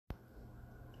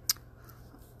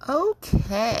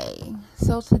Okay,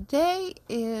 so today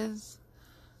is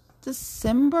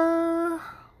December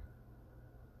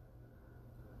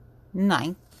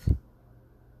 9th,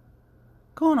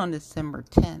 going on December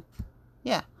 10th.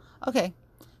 Yeah, okay.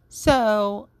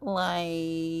 So,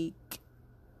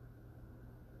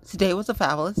 today was a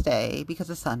fabulous day because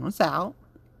the sun was out.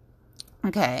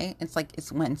 Okay,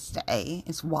 it's Wednesday.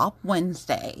 It's WAP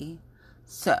Wednesday.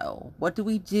 So, what do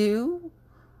we do?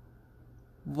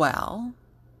 Well,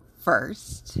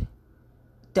 first,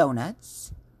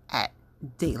 donuts at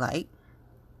Daylight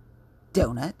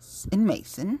Donuts in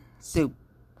Mason. So,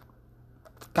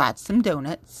 got some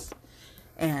donuts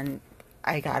and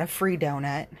I got a free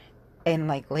donut. And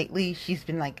lately, she's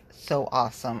been so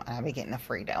awesome. I've been getting a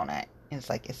free donut. And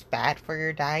it's bad for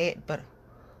your diet, but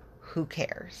who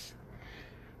cares?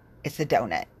 It's a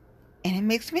donut. And it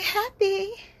makes me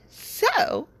happy.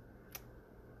 So,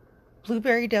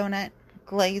 blueberry donut,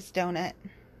 glazed donut.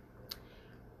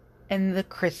 And the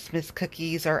Christmas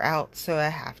cookies are out, so I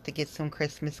have to get some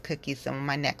Christmas cookies on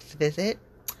my next visit.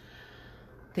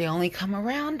 They only come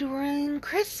around during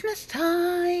Christmas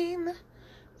time.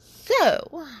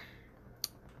 So,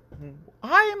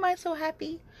 why am I so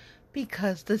happy?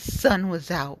 Because the sun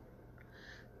was out.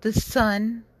 The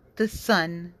sun.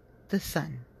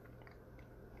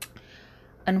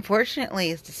 Unfortunately,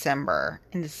 it's December,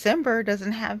 and December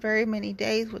doesn't have very many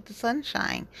days with the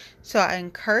sunshine. So I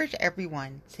encourage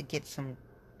everyone to get some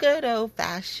good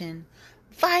old-fashioned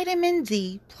vitamin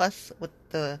D. Plus, with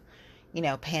the,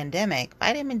 pandemic,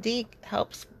 vitamin D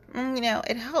helps.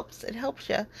 It helps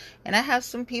you. And I have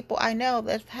some people I know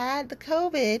that have had the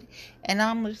COVID, and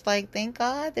I'm just thank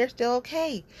God they're still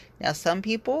okay. Now, some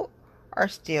people are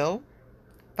still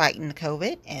fighting the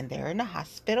COVID, and they're in the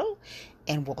hospital,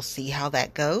 and we'll see how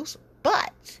that goes.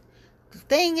 But the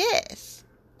thing is,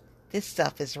 this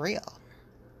stuff is real.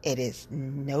 It is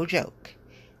no joke.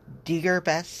 Do your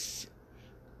best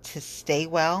to stay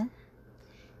well.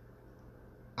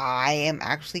 I am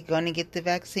actually going to get the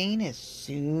vaccine as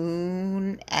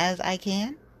soon as I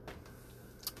can.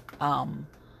 But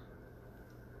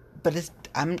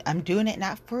I'm doing it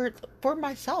not for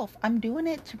myself. I'm doing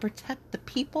it to protect the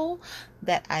people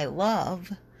that I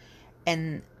love.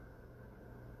 And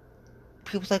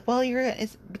people's well,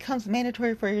 it becomes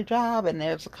mandatory for your job, and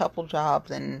there's a couple jobs,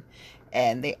 and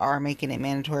they are making it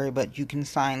mandatory, but you can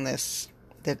sign this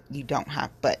that you don't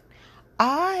have. But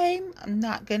I'm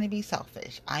not going to be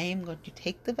selfish. I am going to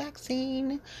take the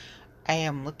vaccine. I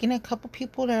am looking at a couple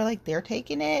people that are they're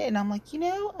taking it, and I'm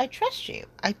I trust you.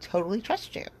 I totally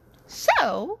trust you.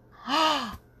 So,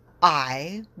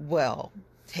 I will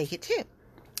take it too.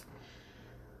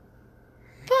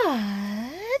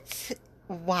 But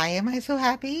why am I so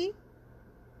happy?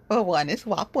 Well, one is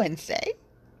WAP Wednesday,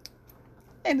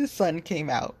 and the sun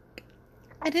came out.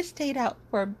 I just stayed out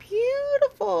for a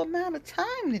beautiful amount of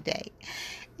time today.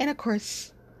 And of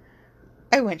course,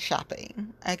 I went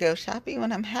shopping. I go shopping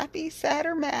when I'm happy, sad,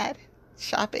 or mad.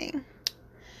 Shopping.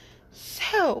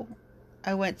 So,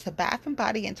 I went to Bath and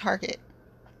Body and Target.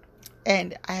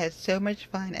 And I had so much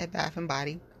fun at Bath and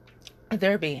Body.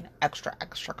 They're being extra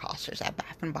cautious at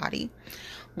Bath and Body.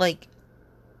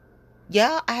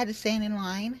 Yeah, I had to stand in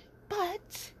line,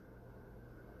 but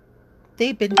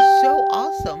they've been so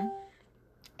awesome.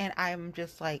 And I'm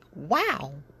just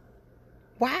wow.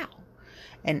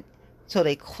 And so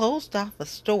they closed off a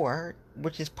store,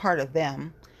 which is part of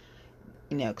them,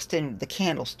 extending the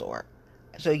candle store.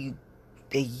 So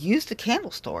they used the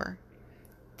candle store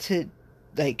to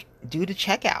do the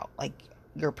checkout.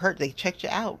 They checked you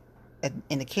out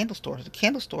in the candle store. The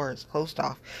candle store is closed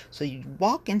off. So you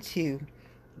walk into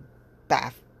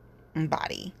Bath and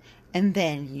Body, and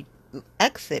then you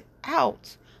exit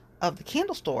out of the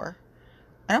candle store.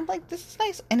 And I'm this is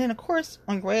nice. And then, of course,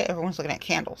 on your way, everyone's looking at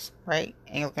candles, right?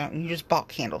 And you just bought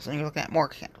candles, and you're looking at more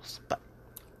candles. But,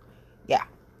 yeah.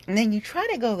 And then you try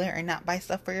to go there and not buy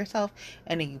stuff for yourself.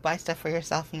 And then you buy stuff for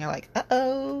yourself, and you're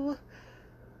uh-oh,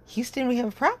 Houston, we have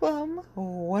a problem.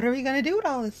 What are we going to do with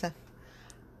all this stuff?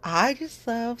 I just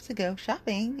love to go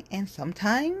shopping. And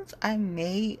sometimes I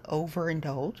may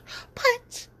overindulge.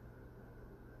 But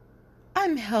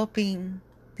I'm helping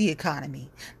the economy.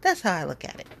 That's how I look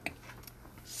at it.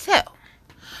 So,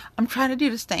 I'm trying to do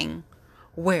this thing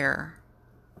where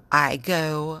I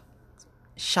go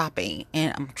shopping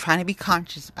and I'm trying to be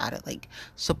conscious about it.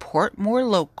 Support more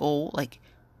local,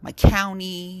 my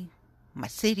county, my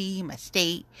city, my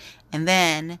state, and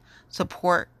then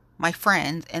support my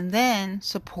friends, and then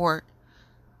supporting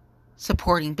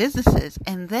businesses,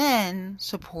 and then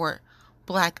support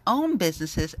Black owned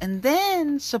businesses and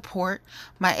then support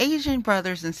my Asian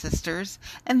brothers and sisters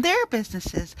and their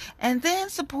businesses and then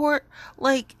support,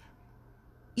 like,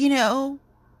 you know,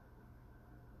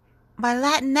 my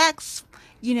Latinx,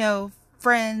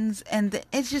 friends. And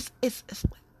it's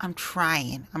I'm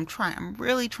trying. I'm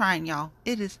really trying, y'all.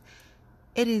 It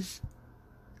is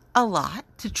a lot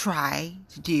to try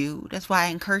to do. That's why I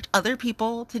encourage other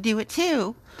people to do it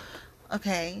too.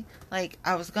 Okay? Like,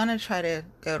 I was gonna try to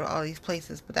go to all these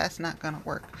places, but that's not gonna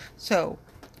work. So,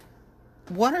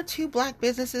 1 or 2 Black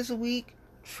businesses a week.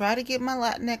 Try to get my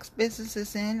Latinx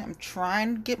businesses in. I'm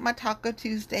trying to get my Taco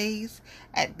Tuesdays.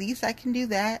 At least I can do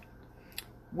that.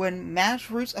 When Mash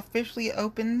Roots officially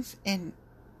opens in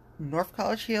North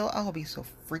College Hill, I'll be so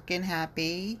freaking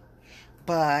happy.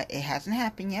 But it hasn't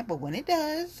happened yet. But when it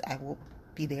does, I will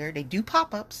be there. They do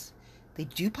pop-ups.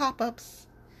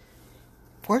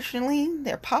 Fortunately,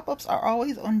 their pop-ups are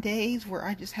always on days where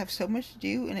I just have so much to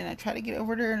do. And then I try to get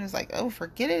over there and it's like, oh,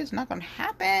 forget it. It's not going to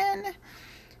happen.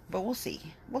 But we'll see.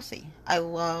 I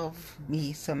love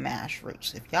me some Mash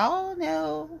Roots. If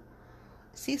y'all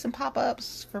see some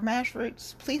pop-ups for Mash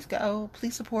Roots, please go.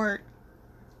 Please support.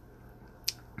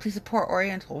 Please support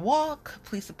Oriental Walk.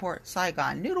 Please support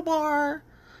Saigon Noodle Bar.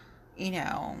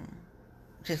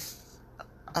 Just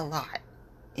a lot.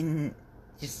 And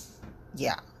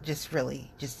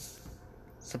really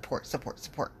support.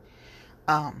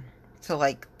 So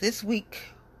like this week,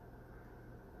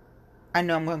 I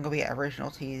know I'm going to be at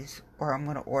Original Teas, or I'm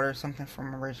going to order something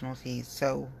from Original Teas.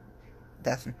 So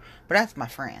that's my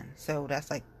friend. So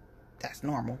that's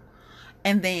normal.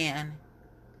 And then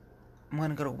I'm going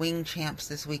to go to Wing Champs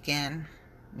this weekend.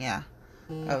 Yeah.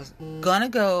 I was going to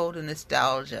go to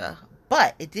Nostalgia,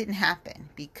 but it didn't happen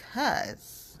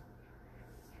because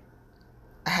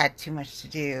I had too much to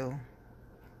do.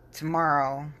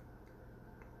 Tomorrow,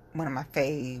 one of my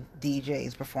fave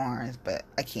DJs performs, but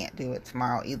I can't do it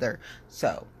tomorrow either.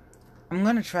 So I'm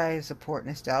going to try to support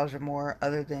Nostalgia more,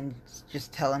 other than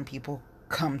just telling people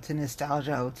come to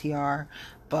Nostalgia OTR.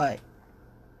 But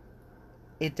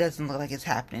it doesn't look like it's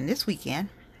happening this weekend.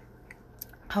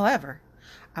 However,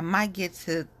 I might get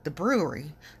to the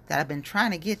brewery that I've been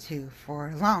trying to get to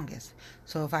for the longest.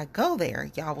 So if I go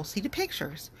there, y'all will see the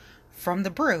pictures from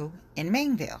the brew in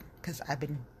Mainville, because I've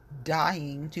been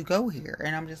dying to go here.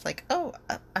 And I'm just like, oh,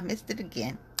 I missed it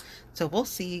again. So we'll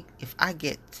see if I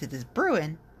get to this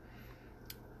brewing,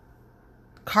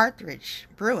 Carthage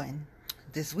Brewing,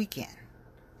 this weekend.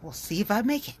 We'll see if I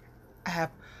make it. I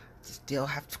still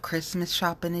have Christmas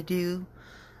shopping to do,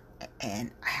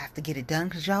 and I have to get it done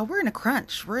because, y'all, we're in a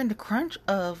crunch. We're in the crunch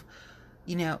of,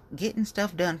 getting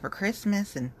stuff done for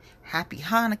Christmas. And happy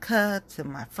Hanukkah to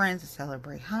my friends that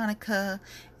celebrate Hanukkah.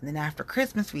 And then after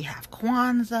Christmas, we have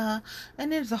Kwanzaa.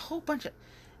 And there's a whole bunch of...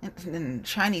 And then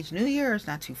Chinese New Year is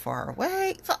not too far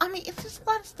away. So, I mean, it's just a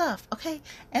lot of stuff, okay?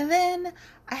 And then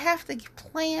I have to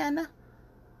plan...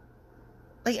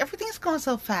 Like, everything's going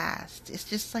so fast. It's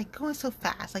just, going so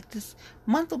fast. Like, this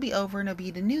month will be over and it'll be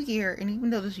the new year. And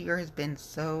even though this year has been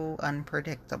so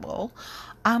unpredictable,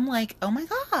 I'm like, oh my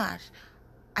gosh,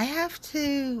 I have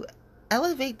to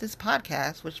elevate this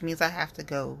podcast, which means I have to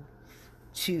go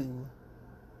to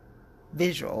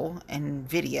visual and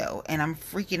video. And I'm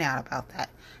freaking out about that.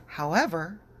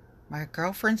 However, my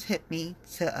girlfriends hit me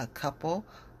to a couple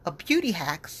of beauty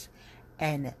hacks,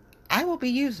 and I will be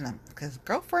using them because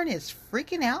girlfriend is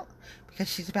freaking out because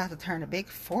she's about to turn a big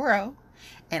 40,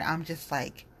 and I'm just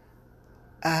like,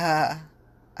 and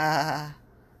I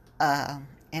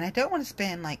don't want to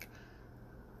spend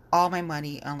all my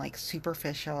money on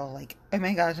superficial, oh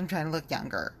my gosh, I'm trying to look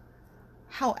younger.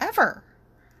 However,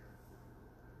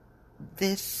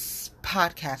 this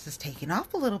podcast is taking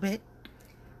off a little bit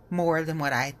more than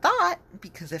what I thought,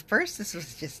 because at first this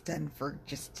was just done for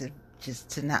just to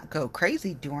not go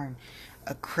crazy during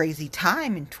a crazy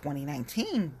time in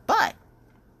 2019. But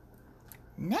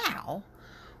now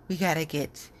we gotta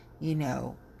get,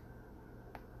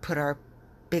 put our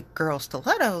big girl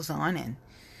stilettos on and,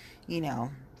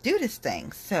 do this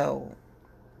thing. So,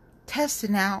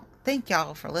 testing out. Thank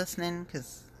y'all for listening,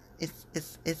 because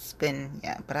it's been,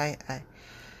 but I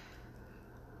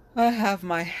have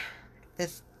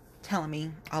this telling me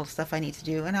all the stuff I need to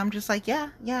do, and I'm just like, yeah,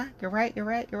 you're right.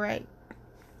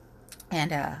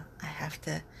 And I have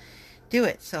to do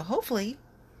it. So hopefully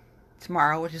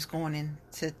tomorrow, which is going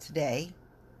into today,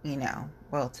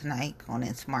 tonight, going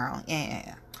in tomorrow,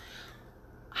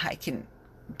 I can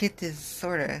get this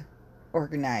sort of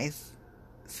organized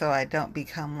so I don't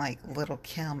become like Little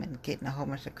Kim and getting a whole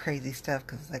bunch of crazy stuff,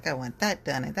 because I want that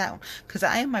done and that one, because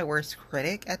I am my worst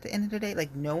critic at the end of the day.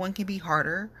 No one can be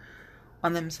harder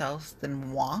on themselves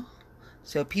than moi.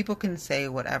 So people can say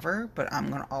whatever, but I'm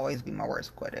going to always be my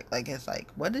worst critic. Like, it's like,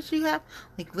 what did she have?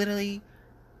 Like, literally,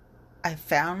 I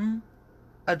found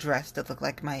a dress that looked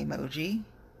like my emoji,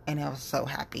 and I was so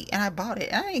happy. And I bought it.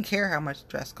 And I didn't care how much the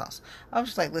dress cost. I was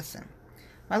just like, listen,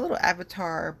 my little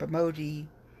avatar emoji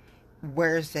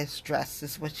wears this dress.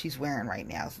 This is what she's wearing right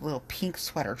now. It's a little pink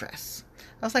sweater dress.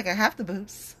 I was like, I have the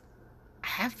boots. I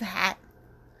have the hat.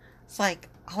 It's like,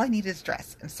 all I need is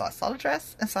dress. And so I saw the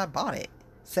dress, and so I bought it.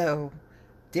 So,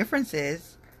 difference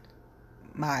is,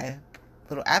 my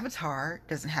little avatar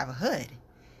doesn't have a hood.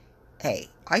 Hey,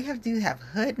 all you have to do is have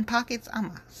hood and pockets.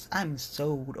 I'm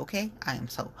sold, okay? I am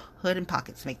so hood and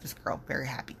pockets make this girl very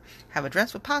happy. Have a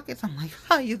dress with pockets. I'm like,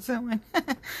 how you doing?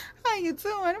 How you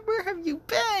doing? Where have you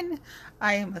been?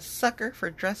 I am a sucker for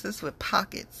dresses with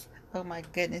pockets. Oh my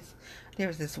goodness. There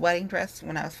was this wedding dress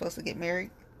when I was supposed to get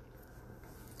married,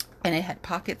 and it had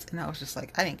pockets, and I was just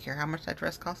like, I didn't care how much that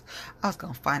dress cost. I was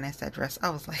going to finance that dress.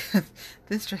 I was like,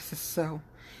 this dress is so...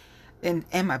 And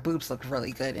my boobs looked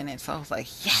really good in it. So I was like,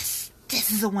 yes, this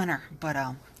is a winner. But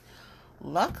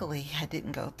luckily, I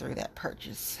didn't go through that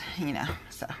purchase,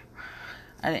 So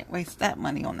I didn't waste that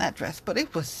money on that dress. But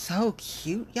it was so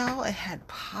cute, y'all. It had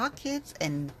pockets,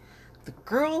 and the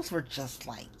girls were just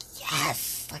like,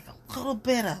 yes, like a little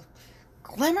bit of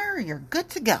glimmer. You're good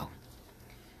to go.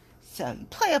 So you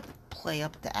play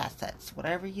up the assets.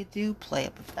 Whatever you do, play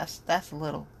up. That's a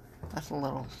little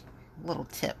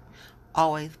tip.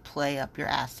 Always play up your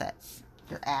assets.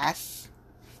 Your ass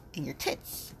and your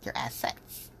tits. Your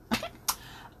assets. Okay?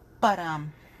 But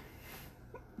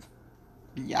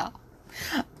yeah.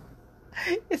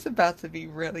 It's about to be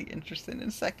really interesting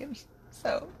in seconds.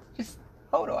 So just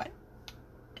hold on.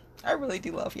 I really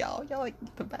do love y'all. Y'all like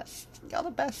the best. Y'all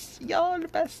the best. Y'all are the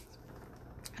best.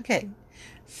 Okay.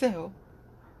 So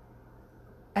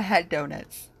I had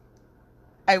donuts.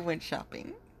 I went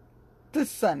shopping. The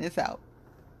sun is out.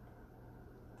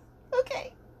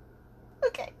 Okay.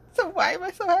 So why am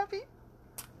I so happy?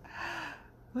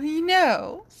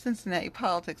 Well, Cincinnati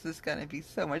politics is going to be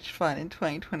so much fun in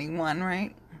 2021,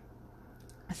 right?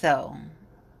 So,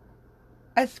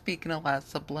 I speak in a lot of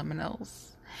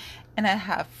subliminals, and I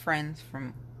have friends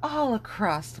from all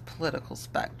across the political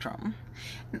spectrum,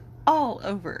 and all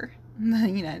over the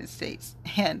United States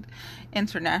and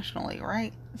internationally,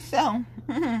 right? So,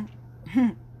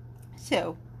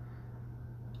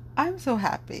 I'm so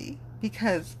happy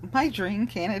because my dream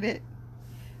candidate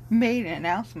made an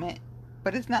announcement,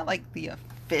 but it's not like the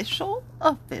official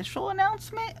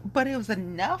announcement, but it was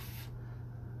enough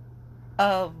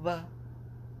of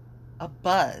a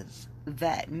buzz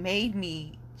that made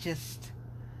me just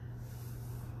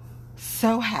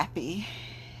so happy.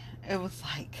 It was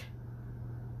like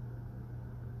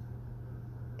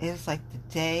the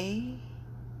day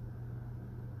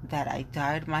that I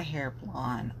dyed my hair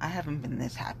blonde. I haven't been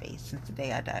this happy since the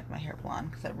day I dyed my hair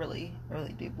blonde, because I really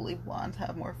do believe blondes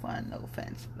have more fun. No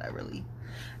offense, but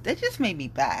they just made me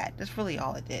bad. That's really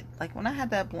all it did. Like, when I had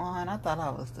that blonde, I thought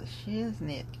I was the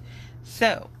shiznick.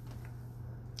 So,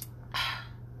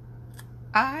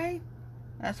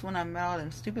 that's when I met all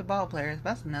them stupid ball players.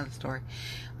 That's another story.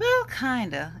 Well,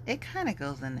 kinda. It kinda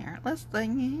goes in there. This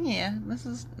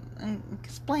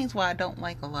explains why I don't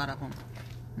like a lot of them.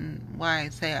 Why I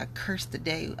say I cursed the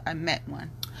day I met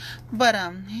one. But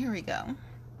here we go.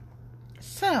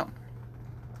 So,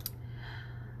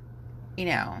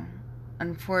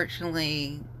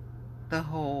 unfortunately, the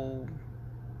whole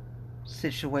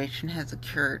situation has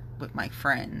occurred with my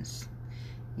friends.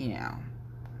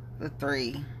 The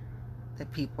three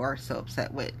that people are so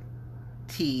upset with: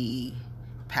 T,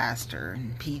 Pastor,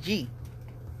 and PG.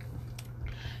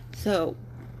 So,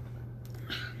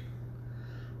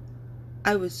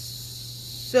 I was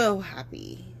so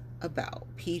happy about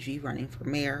PG running for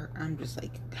mayor. I'm just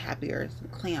like happier as a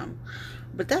clam.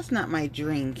 But that's not my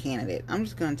dream candidate. I'm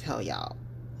just going to tell y'all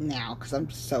now, because I'm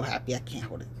just so happy I can't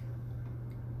hold it.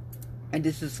 And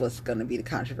this is what's going to be the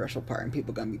controversial part, and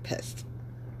people are going to be pissed.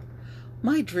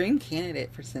 My dream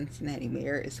candidate for Cincinnati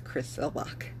mayor is Chris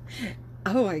Seelbach.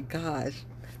 Oh my gosh.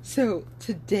 So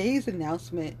today's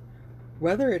announcement,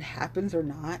 whether it happens or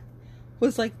not,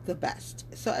 was like the best.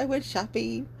 So I went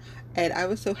shopping, and I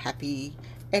was so happy,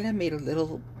 and I made a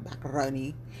little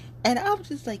macaroni, and I was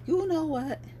just like, you know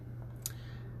what?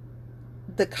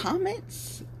 The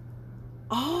comments,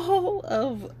 all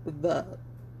of the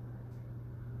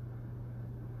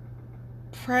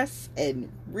press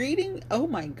and reading, oh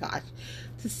my gosh,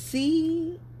 to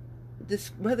see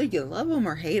this, whether you love them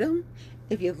or hate them,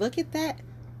 if you look at that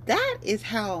is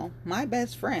how my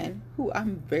best friend, who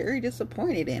I'm very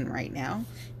disappointed in right now,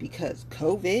 because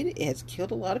COVID has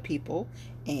killed a lot of people,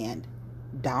 and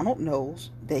Donald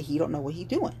knows that he don't know what he's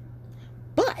doing.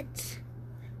 But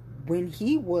when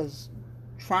he was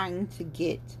trying to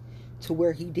get to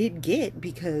where he did get,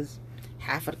 because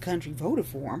half of the country voted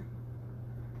for him,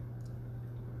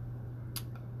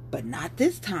 but not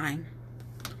this time,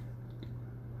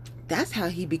 that's how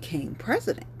he became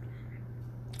president.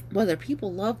 Whether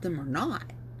people loved him or not,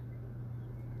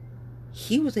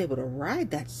 he was able to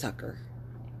ride that sucker,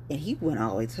 and he went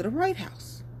all the way to the White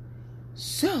House.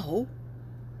 So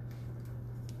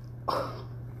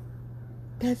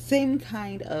that same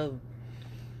kind of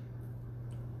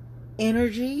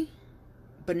energy,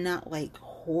 but not like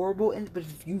horrible. But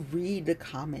if you read the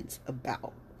comments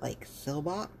about like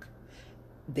Silbach,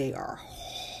 they are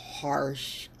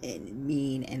harsh and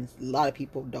mean, and a lot of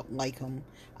people don't like him,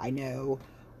 I know.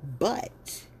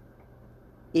 But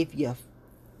if you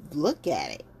look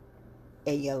at it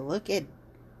and you look at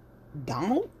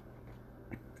Donald,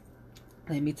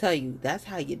 let me tell you, that's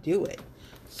how you do it.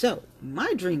 So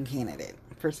my dream candidate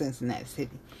for Cincinnati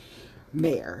City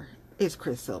mayor is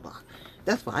Chris Silbach.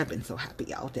 That's why I've been so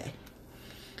happy all day.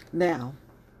 Now,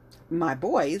 my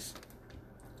boys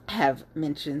have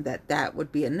mentioned that that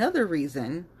would be another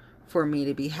reason for me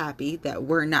to be happy that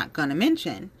we're not going to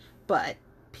mention. But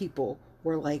people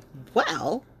were like,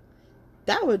 well,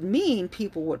 that would mean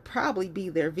people would probably be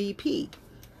their VP.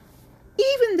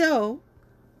 Even though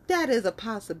that is a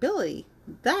possibility,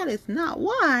 that is not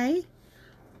why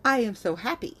I am so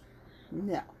happy.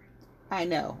 No, I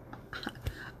know.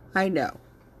 I know.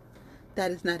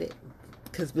 That is not it.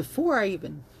 Because before I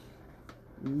even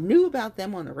knew about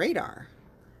them on the radar,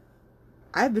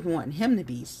 I've been wanting him to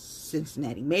be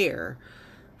Cincinnati mayor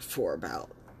for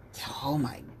about, oh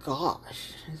my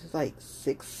gosh, this is like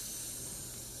six,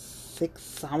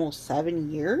 almost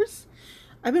 7 years.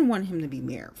 I've been wanting him to be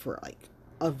mayor for like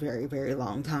a very, very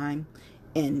long time.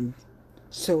 And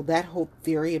so that whole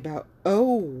theory about,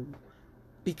 oh,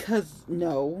 because,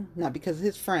 no, not because of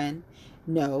his friend,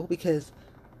 no, because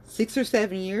 6 or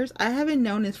 7 years, I haven't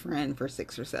known his friend for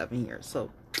 6 or 7 years.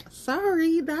 So,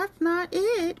 sorry, that's not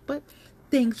it, but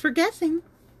thanks for guessing.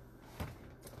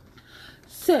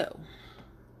 So,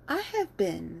 I have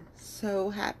been so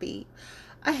happy.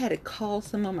 I had to call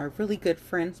some of my really good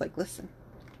friends, like, listen,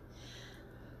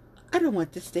 I don't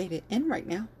want this day to end right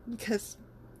now, because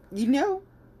they know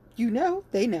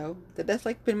that that's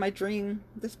like been my dream.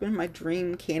 That's been my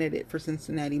dream candidate for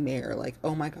Cincinnati mayor. Like,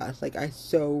 oh my gosh, like I'm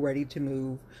so ready to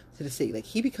move to the city. Like,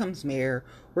 he becomes mayor,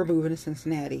 we're moving to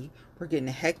Cincinnati, we're getting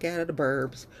the heck out of the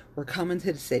burbs, we're coming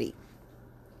to the city.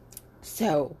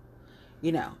 So,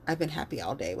 I've been happy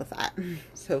all day with that.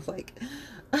 So it's like,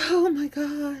 oh my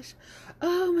gosh,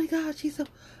 he's so,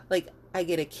 like, I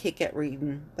get a kick at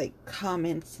reading like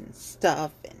comments and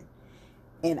stuff,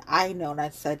 and I know I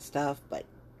said stuff, but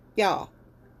y'all,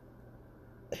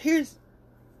 here's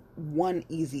one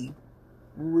easy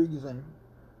reason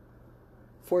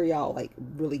for y'all like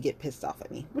really get pissed off at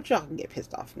me. Which y'all can get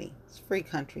pissed off at me. It's a free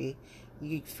country.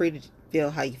 You're free to feel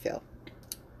how you feel.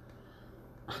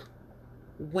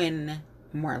 When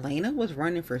Marlena was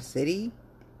running for Cincinnati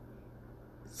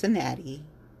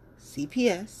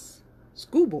CPS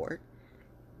school board,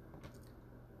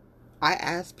 I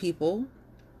asked people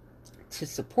to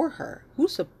support her. Who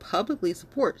publicly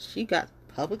supports? She got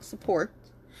public support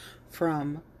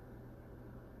from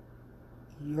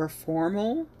your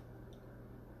formal,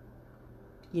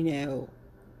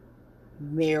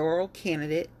 mayoral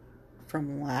candidate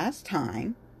from last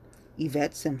time,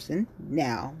 Yvette Simpson,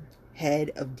 now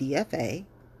head of DFA,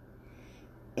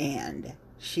 and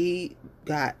she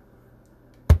got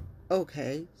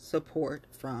support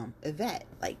from Yvette.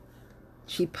 Like,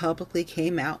 she publicly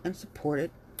came out and supported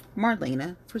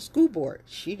Marlena for school board.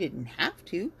 She didn't have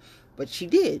to, but she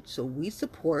did. So we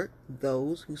support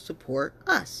those who support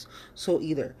us. So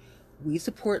either we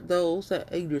support those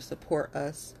that either support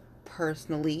us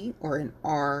personally or in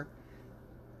our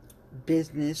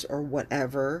business or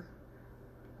whatever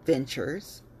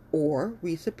ventures, or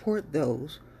we support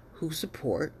those who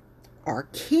support our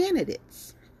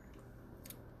candidates.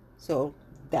 So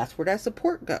that's where that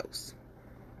support goes.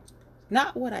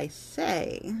 Not what I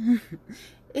say.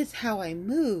 It's how I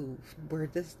move. Where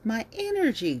does my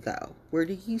energy go? Where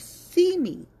do you see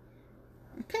me?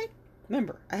 Okay?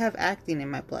 Remember, I have acting in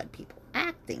my blood, people.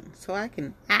 Acting. So I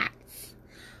can act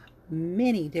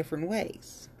many different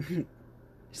ways. Just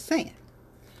saying.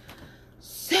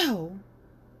 So,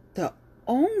 the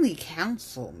only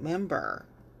council member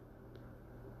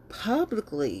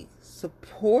publicly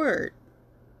support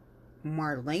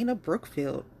Marlena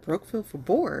Brookfield for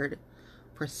board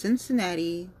for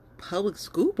Cincinnati Public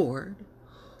School Board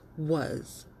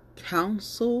was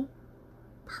Council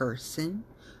person,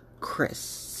 Chris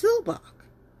Silbach.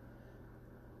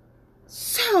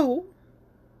 So,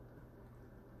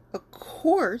 of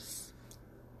course,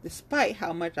 despite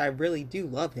how much I really do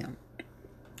love him,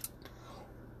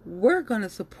 we're going to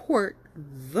support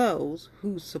those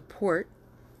who support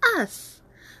us.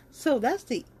 So that's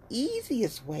the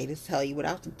easiest way to tell you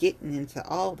without getting into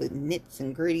all the nits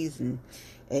and gritties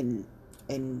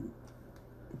and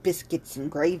biscuits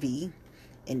and gravy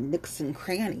and nooks and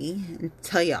cranny, and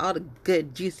tell you all the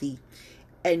good juicy.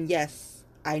 And yes,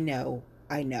 I know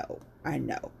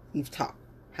you've talked.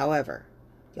 However,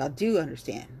 y'all do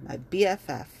understand my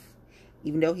BFF,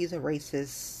 even though he's a racist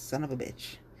son of a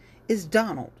bitch, is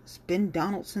Donald. It's been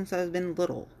Donald since I've been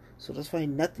little. So that's why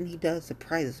nothing he does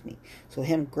surprises me. So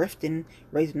him grifting,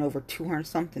 raising over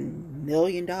 $200-something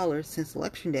million since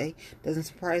Election Day doesn't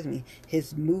surprise me.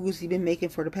 His moves he's been making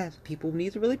for the past, people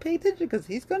need to really pay attention because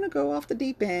he's going to go off the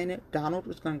deep end. Donald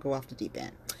was going to go off the deep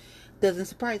end. Doesn't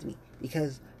surprise me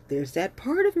because there's that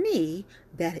part of me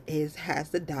that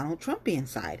has the Donald Trumpian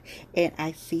side. And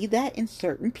I see that in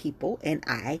certain people and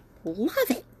I love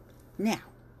it. Now,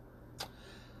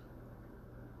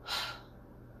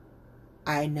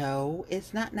 I know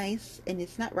it's not nice and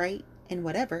it's not right and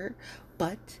whatever,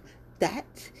 but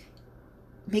that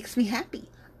makes me happy.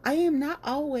 I am not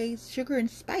always sugar and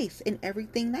spice and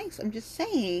everything nice. I'm just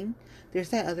saying there's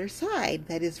that other side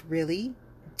that is really.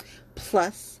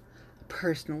 Plus,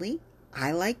 personally,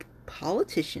 I like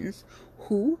politicians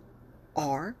who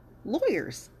are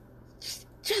lawyers.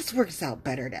 Just works out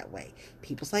better that way.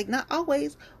 People's like, not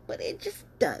always, but it just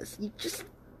does. You just,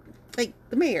 like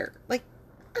the mayor, like,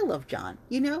 I love John,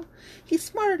 he's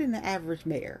smarter than the average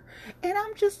mayor. And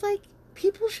I'm just like,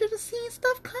 people should have seen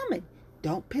stuff coming.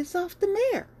 Don't piss off the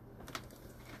mayor.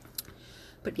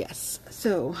 But yes,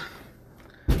 so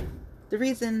the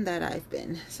reason that I've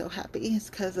been so happy is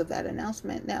because of that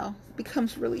announcement. Now it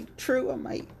becomes really true.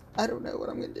 I don't know what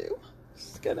I'm going to do.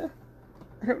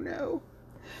 I don't know.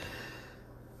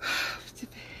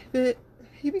 If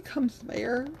he becomes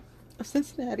mayor of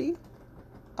Cincinnati,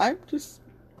 I'm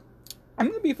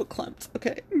going to be verklempt,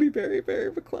 okay? I'm going to be very, very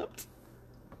verklempt.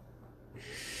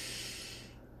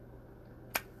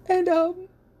 And, I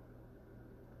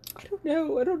don't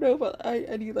know if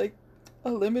I need, like,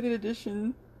 a limited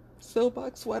edition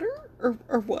Silbach sweater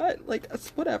or what? Like,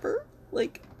 whatever.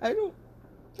 Like, oh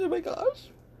my gosh.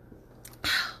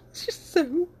 It's just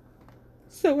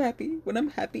so happy. When I'm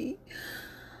happy,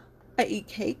 I eat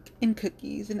cake and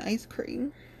cookies and ice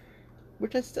cream,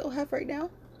 which I still have right now.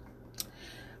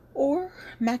 Or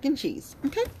mac and cheese,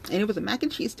 okay? And it was a mac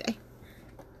and cheese day.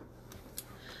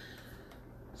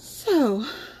 So,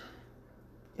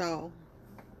 y'all,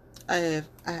 I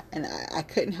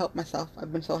couldn't help myself.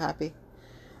 I've been so happy.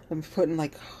 I'm putting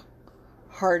like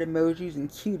heart emojis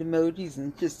and cute emojis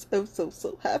and just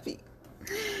so happy.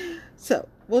 So,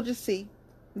 we'll just see.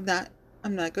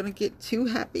 I'm not gonna get too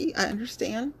happy. I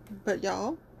understand, but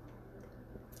y'all,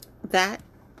 that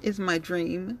is my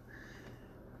dream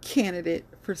candidate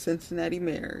for Cincinnati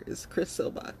mayor is Chris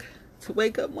Silbach. To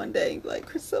wake up one day and be like,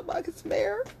 Chris Silbach is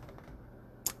mayor.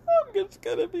 I'm just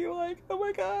gonna be like, oh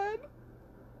my god,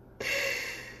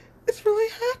 it's really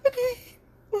happening.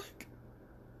 Like,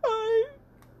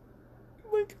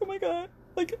 oh my god,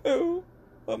 like, oh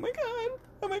my god,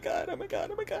 oh my god, oh my god,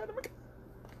 oh my god, oh my god.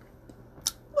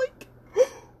 Like,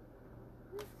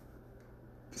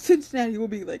 Cincinnati will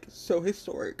be like so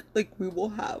historic. Like, we will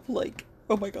have like,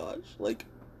 oh my gosh, like,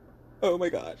 oh my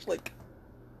gosh, like,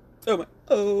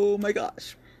 oh my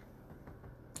gosh.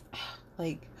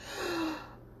 Like,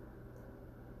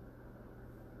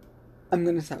 I'm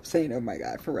gonna stop saying oh my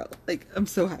god for real. Like, I'm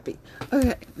so happy.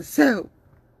 Okay, so,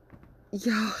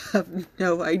 y'all have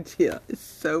no idea. It's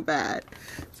so bad.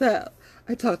 So,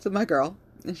 I talked to my girl,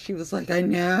 and she was like, I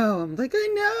know. I'm like, I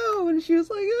know. And she was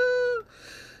like, oh.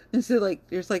 And so, like,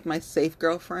 there's like my safe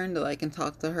girlfriend that I can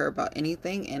talk to her about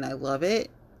anything, and I love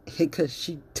it. Because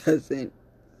she doesn't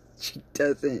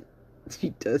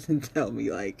tell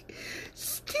me like,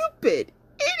 stupid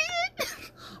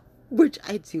idiot, which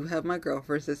I do have my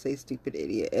girlfriends that say stupid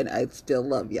idiot, and I still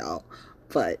love y'all,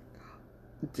 but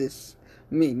this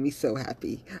made me so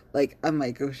happy. Like, I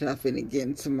might go shopping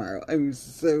again tomorrow. I'm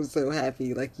so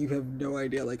happy. Like, you have no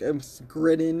idea. Like, I'm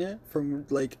grinning from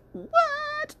like,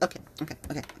 what? Okay.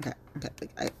 Like,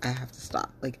 I have to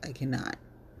stop. Like, I cannot.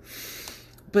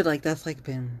 But, like, that's, like,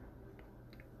 been,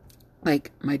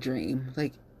 like, my dream.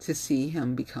 Like, to see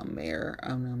him become mayor.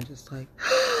 And I'm just like,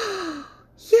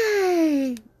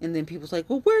 yay! And then people's like,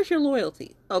 well, where's your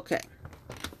loyalty? Okay.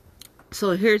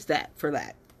 So, here's that for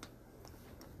that.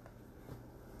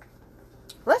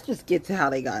 Let's just get to how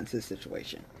they got into the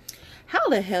situation. How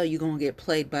the hell you gonna get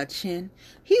played by Chin?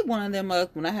 He one of them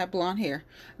when I had blonde hair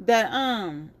that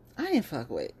I didn't fuck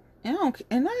with. And I don't,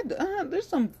 and there's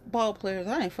some ball players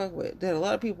I ain't fuck with that a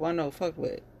lot of people I know fucked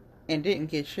with and didn't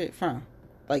get shit from,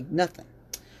 like nothing.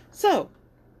 So,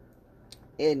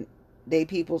 and they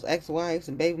people's ex-wives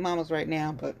and baby mamas right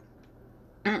now, but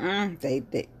they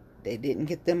didn't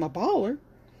get them a baller.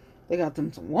 They got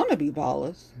them some wannabe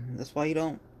ballers. That's why you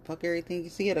don't fuck everything you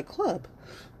see at a club.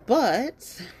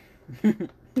 But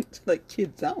like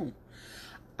kids don't.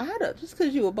 I don't. Just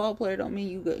because you a ball player don't mean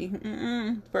you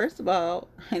go. First of all,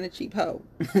 I ain't a cheap hoe.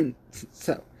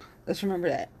 So let's remember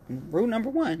that. Rule number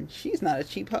one: she's not a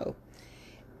cheap hoe.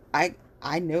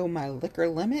 I know my liquor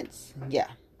limits. Yeah.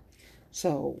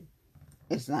 So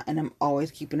it's not, and I'm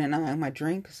always keeping an eye on my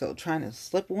drink. So trying to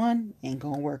slip one ain't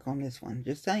gonna work on this one.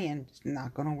 Just saying, it's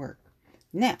not gonna work.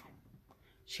 Now,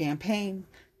 champagne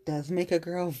does make a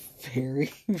girl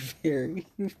very, very,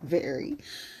 very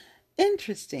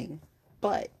interesting,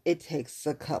 but it takes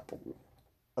a couple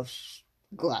of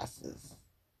glasses,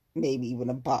 maybe even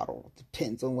a bottle,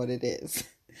 depends on what it is,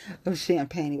 of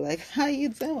champagne. You're like, how you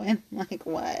doing? Like,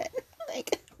 what?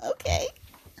 Like, okay.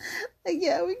 Like,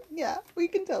 we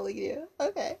can totally do.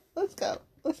 Okay, let's go.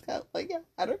 Like, yeah,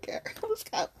 I don't care. Let's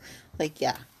go. Like,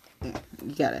 yeah,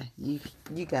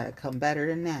 you gotta come better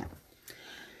than that.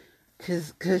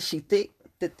 Cause she thick.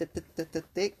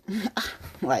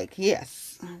 Like,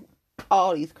 yes,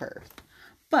 all these curves.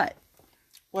 But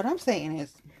what I'm saying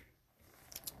is,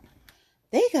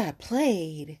 they got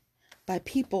played by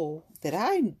people that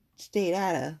I stayed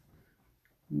out of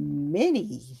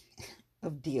many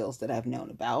of deals that I've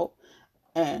known about.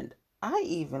 And I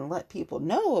even let people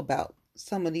know about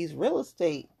some of these real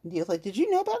estate deals. Like, did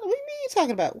you know about it? What do you mean you're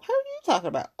talking about? What are you talking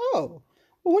about? Oh,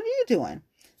 well, what are you doing?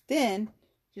 Then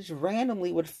just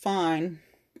randomly would find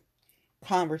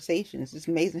conversations. It's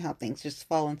amazing how things just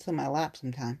fall into my lap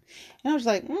sometimes. And I was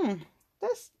like,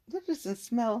 that just doesn't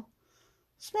smell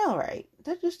right.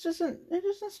 It just doesn't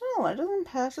smell right. It doesn't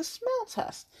pass a smell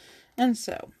test. And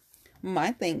so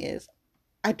my thing is,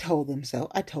 I told them so.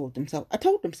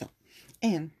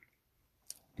 And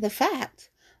the fact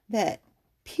that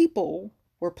people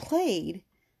were played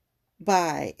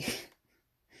by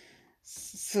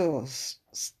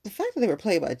the fact that they were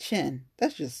played by Chin,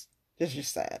 that's just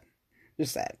sad.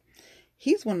 Just sad.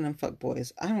 He's one of them fuck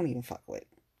boys I don't even fuck with.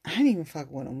 I didn't even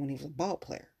fuck with him when he was a ball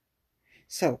player.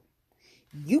 So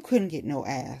you couldn't get no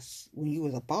ass when you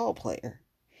was a ball player.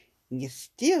 And you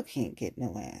still can't get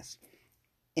no ass.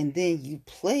 And then you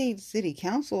played city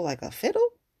council like a fiddle?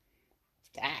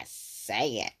 That's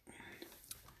sad.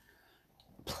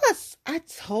 Plus, I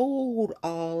told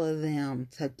all of them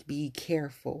to be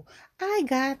careful. I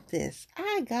got this.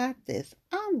 I'm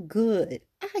good.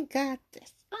 I got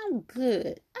this. I'm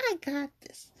good. I got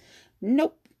this.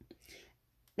 Nope.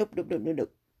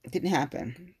 It didn't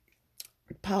happen.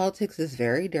 Politics is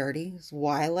very dirty. It's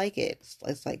why I like it.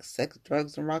 It's like sex,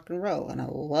 drugs, and rock and roll, and I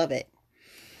love it.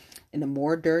 And the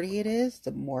more dirty it is,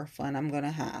 the more fun I'm going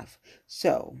to have.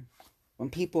 So, when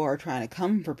people are trying to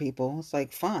come for people, it's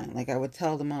like, fine. Like I would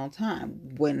tell them all the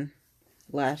time when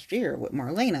last year with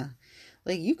Marlena,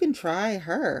 like, you can try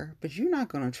her, but you're not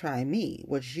going to try me.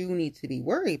 What you need to be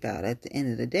worried about at the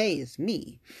end of the day is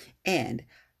me. And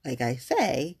like I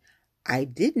say, I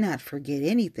did not forget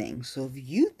anything. So if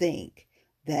you think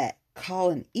that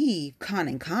calling Eve Con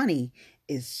and Connie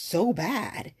is so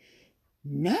bad,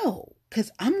 no,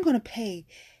 because I'm going to pay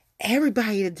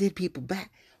everybody that did people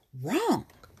back wrong.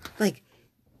 Like,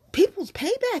 people's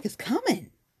payback is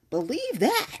coming. Believe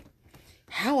that.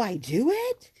 How I do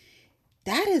it,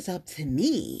 that is up to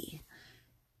me.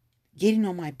 Getting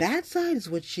on my bad side is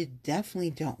what you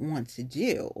definitely don't want to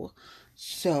do.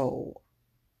 So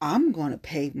I'm going to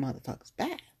pay motherfuckers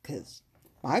back because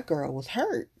my girl was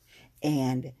hurt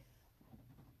and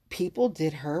people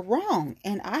did her wrong.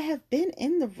 And I have been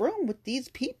in the room with these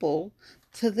people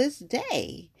to this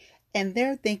day and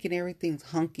they're thinking everything's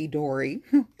hunky-dory.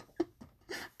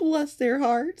 Bless their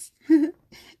hearts.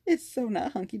 It's so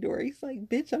not hunky-dory. It's like,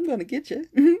 bitch, I'm going to get you.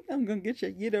 I'm going to get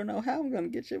you. You don't know how I'm going to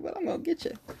get you, but I'm going to get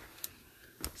you.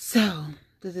 So,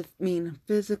 does it mean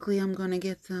physically I'm going to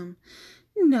get them?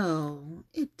 No,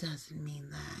 it doesn't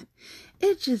mean that.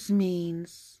 It just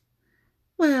means,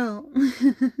 well,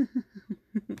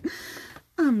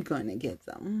 I'm going to get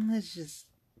them. It's just,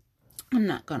 I'm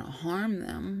not going to harm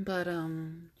them, but,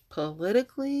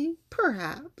 politically,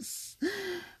 perhaps.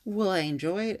 Will I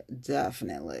enjoy it?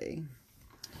 Definitely.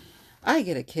 I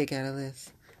get a kick out of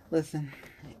this. Listen,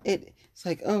 it's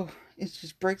like, oh, it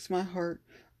just breaks my heart.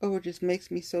 Oh, it just makes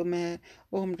me so mad.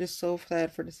 Oh, I'm just so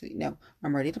sad for the city. No,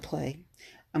 I'm ready to play.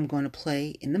 I'm going to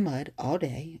play in the mud all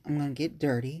day. I'm going to get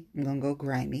dirty. I'm going to go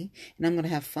grimy. And I'm going to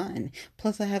have fun.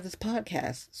 Plus, I have this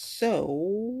podcast.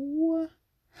 So,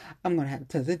 I'm going to have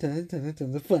tons of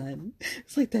fun.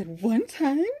 It's like that one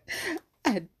time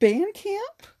at band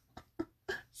camp.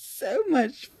 So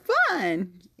much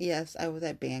fun. Yes, I was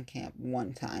at band camp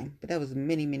one time. But that was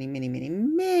many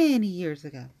years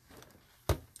ago.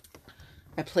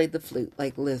 I played the flute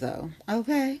like Lizzo.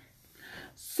 Okay?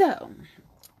 So,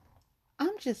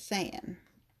 I'm just saying.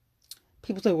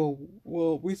 People say, well,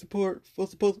 we support,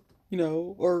 African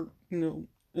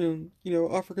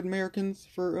Americans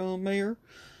for mayor.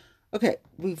 Okay,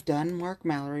 we've done Mark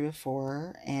Mallory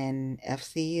before, and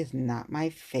FC is not my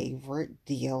favorite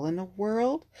deal in the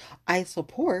world. I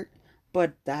support,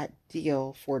 but that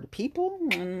deal for the people,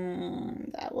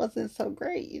 that wasn't so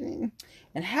great.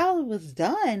 And how it was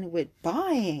done with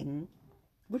buying,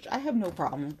 which I have no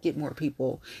problem, get more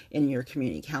people in your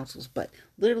community councils, but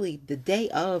literally the day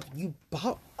of, you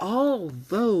bought all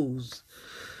those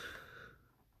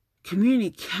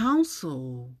community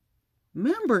council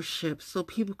memberships so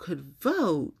people could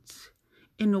vote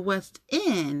in the West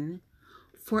End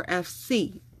for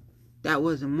FC. That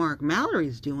wasn't Mark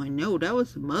Mallory's doing. No, that was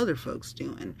some other folks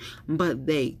doing. But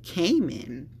they came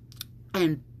in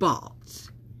and bought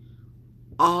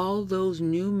all those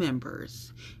new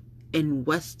members in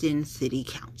West End City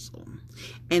Council.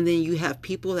 And then you have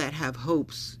people that have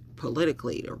hopes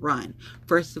politically to run.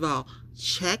 First of all,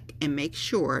 check and make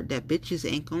sure that bitches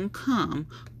ain't gonna come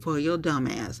for your dumb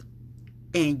ass.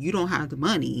 And you don't have the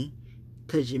money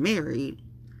because you're married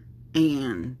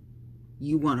and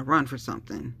you want to run for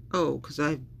something. Oh, because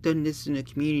I've done this in the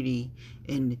community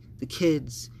and the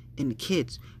kids.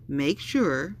 Make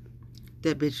sure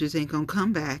that bitches ain't gonna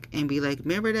come back and be like,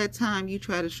 remember that time you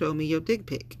tried to show me your dick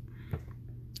pic?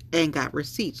 And got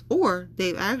receipts. Or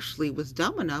they actually was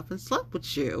dumb enough and slept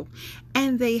with you.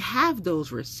 And they have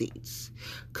those receipts.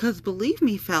 Because believe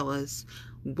me, fellas,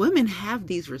 women have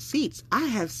these receipts. I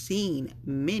have seen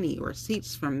many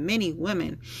receipts from many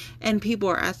women. And people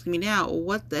are asking me now,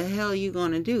 what the hell are you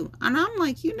going to do? And I'm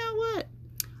like, you know what?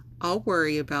 I'll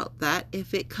worry about that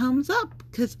if it comes up.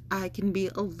 Because I can be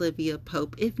Olivia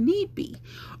Pope if need be.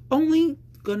 Only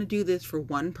going to do this for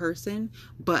one person,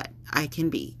 but I can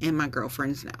be, and my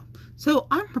girlfriends know. So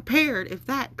I'm prepared if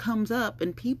that comes up,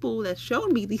 and people that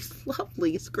showed me these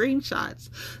lovely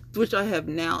screenshots, which I have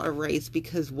now erased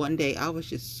because one day I was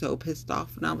just so pissed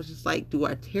off and I was just like, do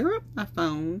I tear up my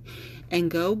phone and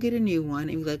go get a new one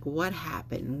and be like, what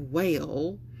happened?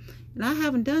 Well, and I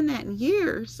haven't done that in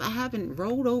years. I haven't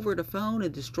rolled over the phone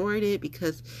and destroyed it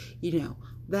because,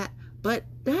 that. But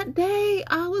that day,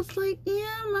 I was like,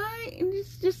 and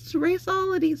just erase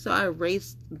all of these. So I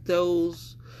erased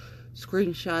those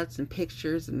screenshots and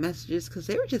pictures and messages because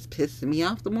they were just pissing me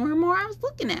off the more and more I was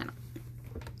looking at them.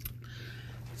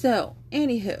 So,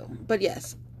 anywho, but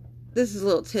yes, this is a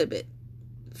little tidbit.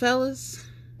 Fellas,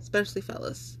 especially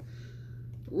fellas,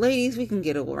 ladies, we can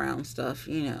get around stuff,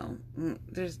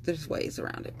 there's ways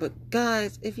around it. But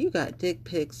guys, if you got dick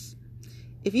pics,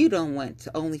 if you don't went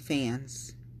to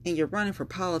OnlyFans, and you're running for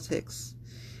politics,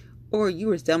 or you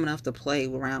were dumb enough to play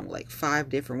around with like 5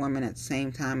 different women at the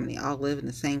same time and they all live in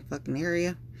the same fucking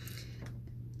area,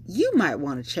 you might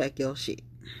want to check your shit.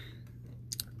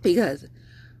 Because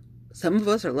some of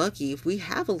us are lucky if we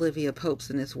have Olivia Popes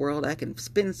in this world that can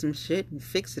spin some shit and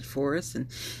fix it for us. And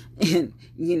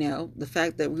the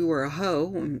fact that we were a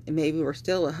hoe and maybe we're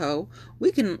still a hoe,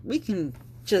 we can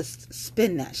just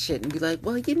spin that shit and be like,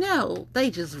 well, they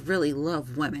just really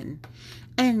love women.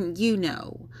 And,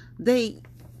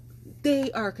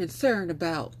 they are concerned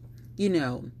about,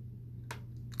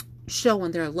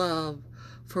 showing their love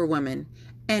for women.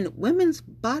 And women's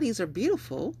bodies are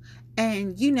beautiful.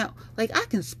 And, I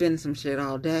can spin some shit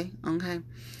all day, okay?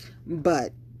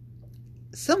 But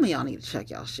some of y'all need to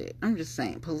check y'all shit. I'm just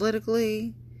saying,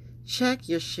 politically, check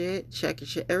your shit.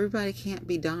 Everybody can't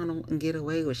be Donald and get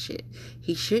away with shit.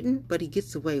 He shouldn't, but he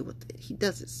gets away with it. He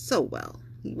does it so well.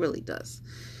 He really does.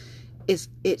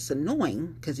 It's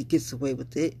annoying because he gets away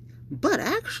with it, but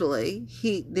actually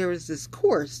there was this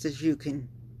course that you can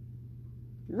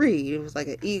read. It was like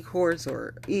an e-course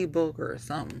or e-book or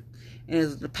something, and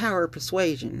it's the power of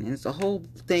persuasion, and it's the whole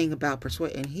thing about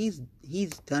persuasion. And he's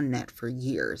done that for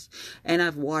years, and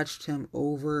I've watched him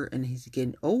over, and he's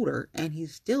getting older and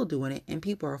he's still doing it, and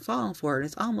people are falling for it. And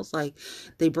it's almost like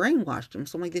they brainwashed him.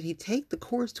 So I'm like, did he take the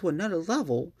course to another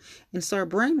level and start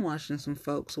brainwashing some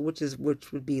folks, which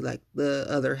would be like the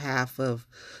other half of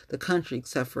the country,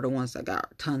 except for the ones that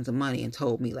got tons of money and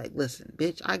told me like, listen,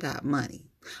 bitch, I got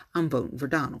money, I'm voting for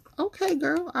Donald. Okay,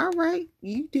 girl, all right,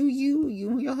 you do you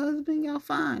and your husband, y'all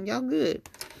fine, y'all good.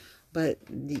 But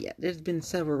yeah, there's been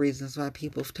several reasons why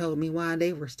people have told me why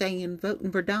they were staying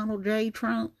voting for Donald J.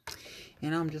 Trump.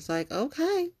 And I'm just like,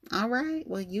 okay, all right,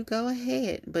 well, you go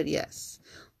ahead. But yes,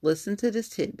 listen to this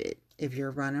tidbit. If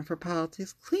you're running for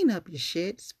politics, clean up your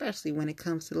shit, especially when it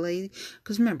comes to the lady.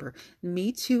 Because remember,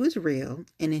 Me Too is real,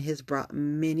 and it has brought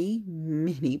many,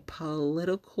 many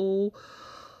political,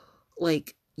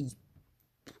 like,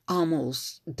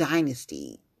 almost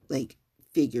dynasty, like,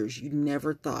 figures you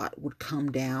never thought would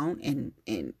come down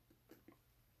and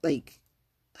like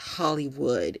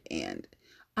Hollywood. And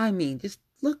I mean, just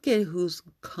look at who's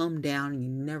come down. You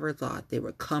never thought they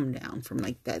would come down from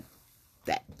like that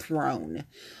throne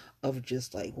of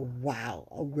just like, wow,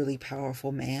 a really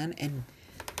powerful man. And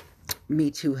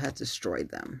Me Too has destroyed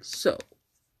them. So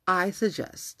I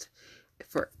suggest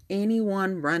for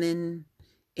anyone running,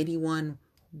 anyone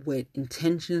with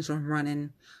intentions on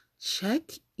running, check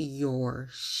your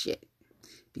shit,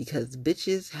 because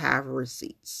bitches have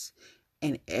receipts.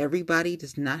 And everybody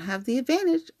does not have the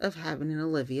advantage of having an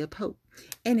Olivia Pope.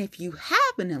 And if you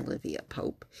have an Olivia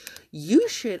Pope, you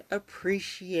should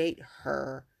appreciate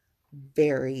her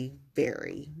very,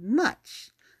 very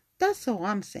much. That's all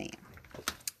I'm saying.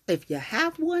 If you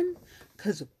have one,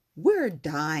 because we're a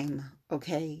dime,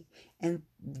 okay? And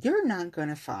you're not going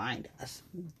to find us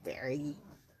very,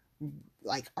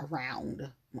 like,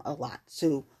 around a lot.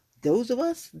 So those of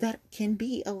us that can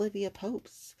be Olivia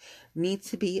Popes need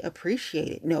to be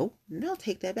appreciated. No,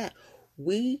 take that back.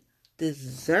 We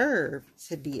deserve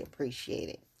to be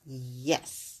appreciated.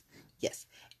 Yes.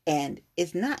 And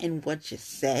it's not in what you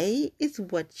say, it's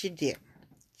what you do.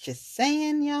 Just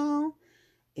saying, y'all,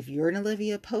 if you're an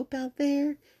Olivia Pope out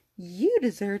there, you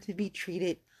deserve to be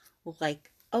treated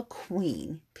like a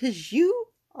queen, because you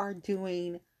are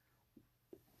doing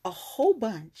a whole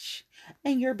bunch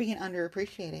and you're being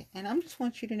underappreciated. And I just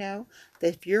want you to know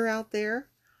that if you're out there,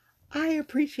 I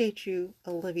appreciate you,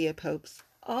 Olivia Popes.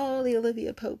 All the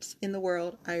Olivia Popes in the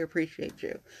world, I appreciate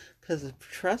you. Because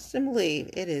trust and believe,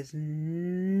 it is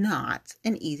not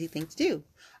an easy thing to do.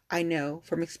 I know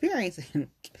from experience,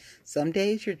 some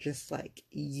days you're just like,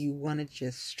 you want to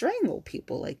just strangle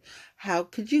people. Like, how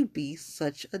could you be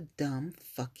such a dumb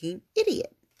fucking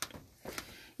idiot?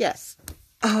 Yes.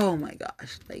 Oh my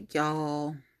gosh. Like,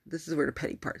 y'all, this is where the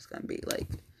petty part's gonna be. Like,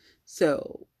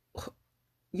 so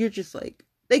you're just like,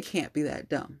 they can't be that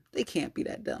dumb. They can't be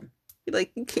that dumb. You're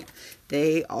like, you can't.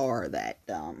 They are that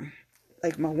dumb.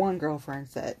 Like my one girlfriend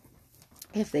said,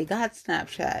 if they got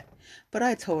Snapchat, but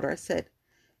I told her, I said,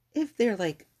 if they're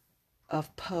like a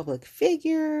public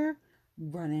figure,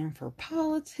 running for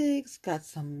politics, got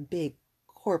some big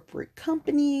corporate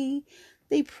company,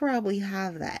 they probably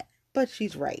have that. But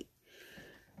she's right.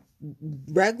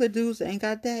 Regular dudes that ain't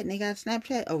got that and they got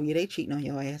Snapchat, oh yeah, they cheating on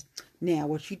your ass. Now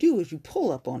what you do is you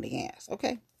pull up on the ass,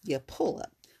 okay? You pull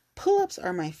up. Pull-ups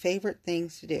are my favorite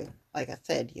things to do. Like I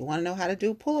said, you want to know how to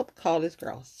do a pull-up? Call this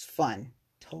girl. It's fun.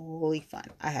 Totally fun.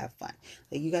 I have fun.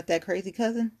 Like, you got that crazy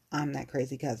cousin? I'm that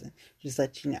crazy cousin. Just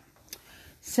let you know.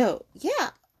 So, yeah,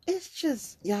 it's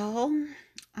just, y'all,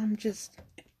 I'm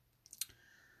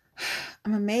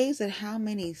amazed at how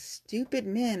many stupid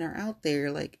men are out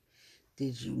there. Like,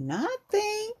 did you not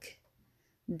think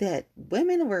that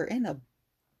women were in a,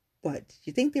 what? Did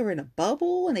you think they were in a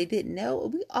bubble and they didn't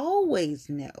know? We always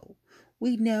know.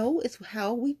 We know it's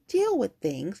how we deal with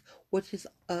things, which is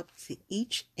up to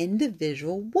each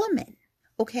individual woman.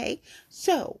 Okay?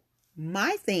 So,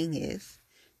 my thing is,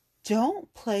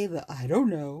 don't play the, I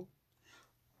don't know,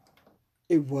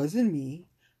 it wasn't me,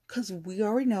 because we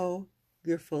already know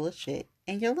you're full of shit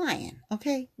and you're lying.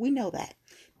 Okay? We know that.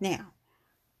 Now,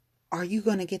 are you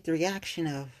going to get the reaction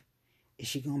of, is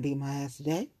she going to beat my ass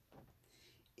today?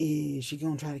 Is she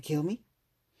going to try to kill me?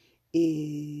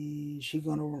 Is she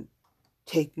going to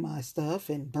take my stuff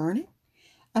and burn it?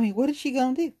 I mean, what is she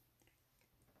going to do?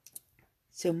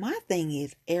 So my thing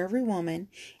is, every woman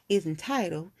is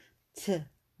entitled to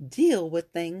deal with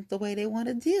things the way they want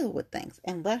to deal with things.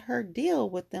 And let her deal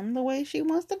with them the way she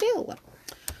wants to deal with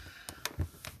them.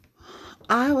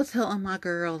 I was telling my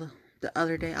girl the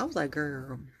other day, I was like,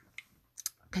 girl,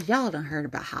 because y'all done heard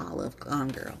about how I love Gone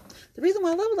Girl. The reason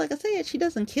why I love it, like I said, she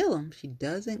doesn't kill him. She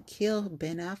doesn't kill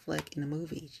Ben Affleck in the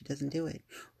movie. She doesn't do it.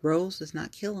 Rose does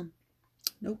not kill him.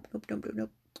 Nope.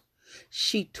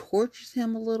 She tortures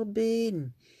him a little bit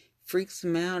and freaks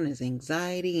him out in his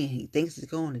anxiety, and he thinks he's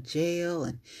going to jail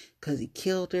and because he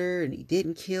killed her and he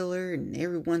didn't kill her, and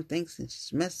everyone thinks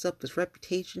it's messed up his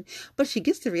reputation. But she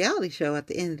gets the reality show at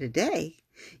the end of the day.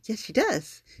 Yes, she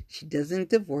does. She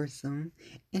doesn't divorce him,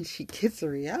 and she gets a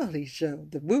reality show.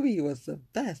 The movie was the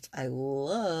best. I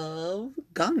love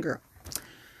Gone Girl.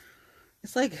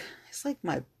 It's like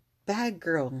my bad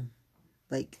girl,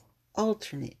 like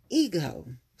alternate ego.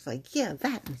 It's like, yeah,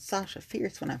 that and Sasha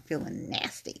Fierce when I'm feeling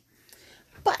nasty.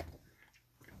 But,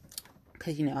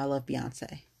 because, I love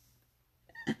Beyonce.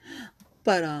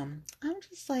 But, I'm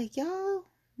just like, y'all,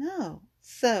 no.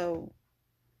 So,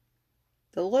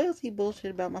 the loyalty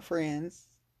bullshit about my friends,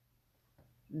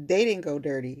 they didn't go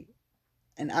dirty,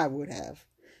 and I would have.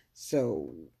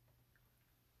 So,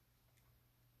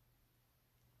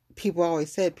 people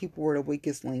always said people were the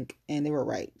weakest link, and they were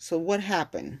right. So, what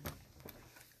happened?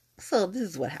 So, this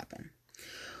is what happened.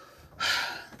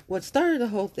 What started the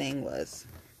whole thing was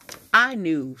I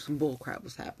knew some bullcrap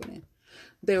was happening.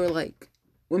 They were like,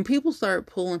 when people started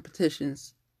pulling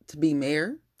petitions to be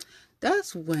mayor,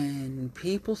 that's when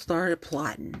people started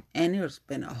plotting. And there's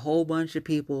been a whole bunch of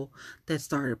people that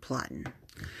started plotting.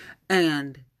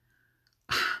 And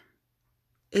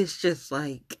it's just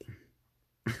like,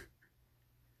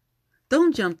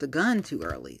 don't jump the gun too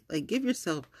early. Like, give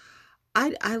yourself,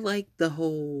 I like the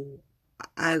whole,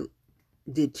 I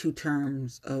did 2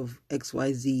 terms of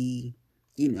XYZ,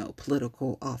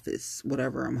 political office,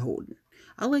 whatever I'm holding.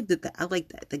 I like that. I like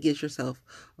that. That gives yourself,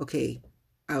 okay,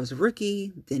 I was a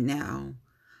rookie, then now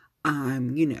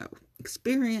I'm,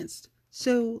 experienced.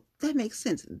 So that makes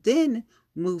sense. Then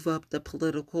move up the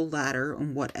political ladder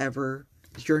on whatever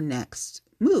is your next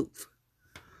move.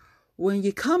 When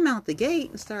you come out the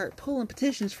gate and start pulling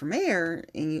petitions for mayor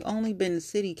and you only been a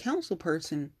city council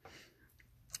person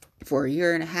for a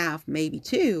year and a half, maybe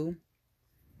 2,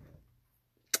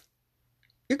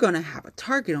 you're going to have a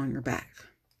target on your back.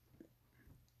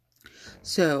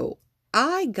 So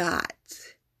I got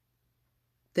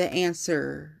the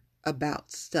answer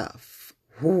about stuff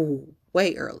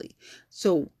way early.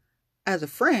 So as a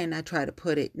friend, I tried to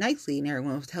put it nicely, and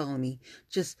everyone was telling me,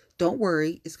 just don't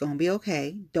worry, it's going to be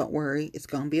okay. Don't worry, it's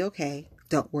going to be okay.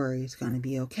 Don't worry, it's going to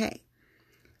be okay.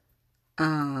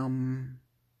 I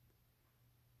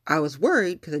was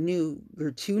worried because I knew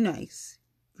you're too nice.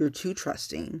 You're too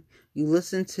trusting. You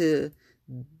listen to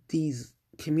these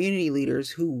community leaders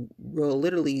who will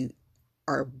literally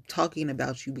are talking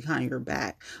about you behind your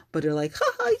back, but they're like,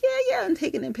 haha, yeah, and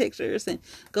taking in pictures and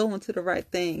going to the right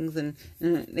things, and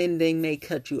then they may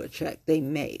cut you a check. They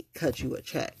may cut you a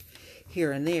check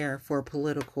here and there for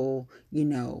political,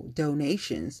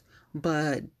 donations,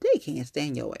 but they can't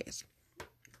stand your ass.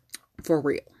 For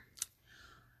real.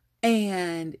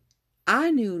 And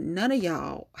I knew none of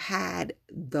y'all had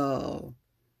the,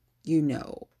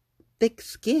 thick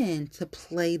skin to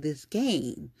play this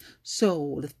game.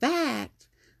 So the fact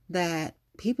that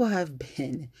people have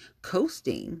been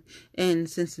coasting in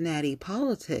Cincinnati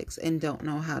politics and don't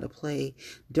know how to play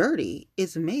dirty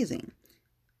is amazing.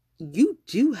 You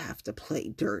do have to play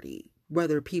dirty,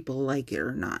 whether people like it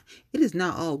or not. It is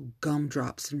not all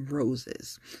gumdrops and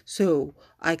roses. So,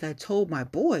 like I told my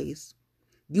boys,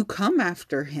 you come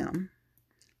after him,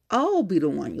 I'll be the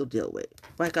one you'll deal with.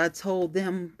 Like I told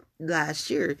them last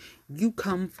year, you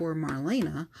come for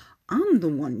Marlena, I'm the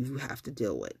one you have to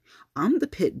deal with. I'm the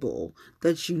pit bull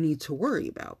that you need to worry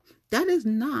about. That is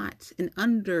not an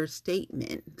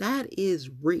understatement. That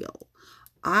is real.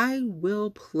 I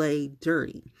will play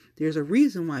dirty. There's a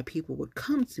reason why people would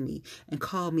come to me and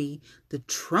call me the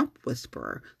Trump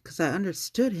whisperer, because I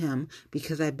understood him,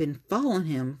 because I've been following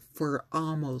him for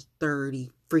almost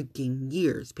 30 freaking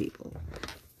years, people.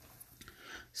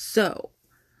 So,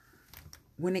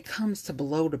 when it comes to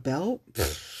below the belt,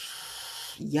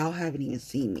 y'all haven't even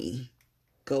seen me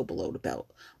go below the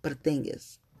belt. But the thing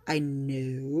is, I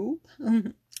know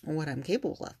what I'm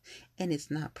capable of, and it's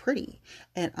not pretty.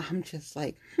 And I'm just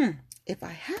like, if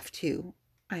I have to,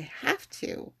 I have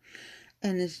to.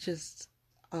 And it's just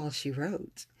all she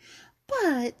wrote.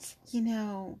 But,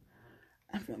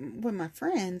 with my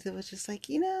friends, it was just like,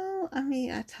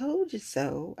 I told you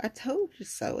so. I told you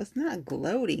so. It's not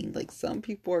gloating. Like, some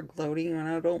people are gloating, and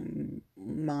I don't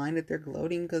mind that they're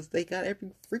gloating because they got every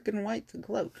freaking right to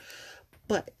gloat.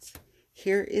 But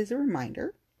here is a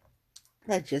reminder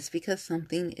that just because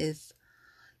something is,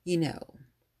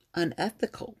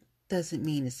 unethical doesn't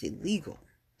mean it's illegal.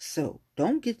 So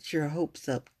don't get your hopes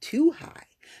up too high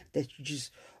that you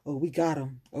just, oh, we got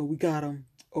him. Oh, we got him.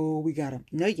 Oh, we got him.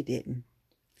 No, you didn't.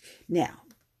 Now,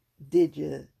 did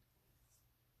you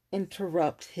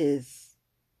interrupt his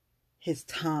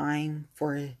time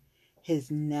for his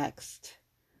next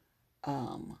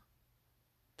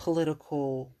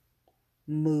political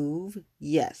move?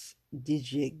 Yes.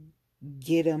 Did you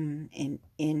get him and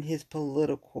end his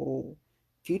political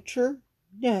future?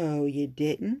 No, you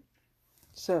didn't.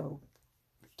 So,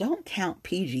 don't count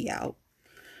PG out.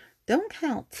 Don't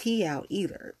count T out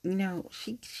either.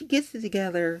 She gets it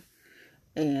together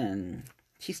and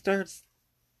she starts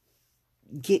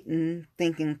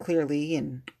thinking clearly,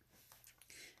 and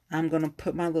I'm going to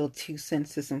put my little 2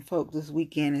 cents to some folks this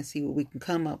weekend and see what we can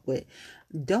come up with.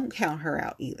 Don't count her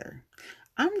out either.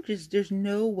 There's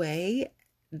no way.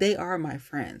 They are my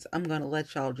friends. I'm going to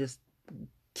let y'all just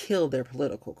kill their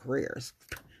political careers.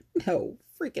 No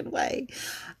freaking way.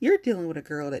 You're dealing with a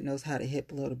girl that knows how to hit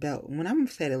below the belt. When I'm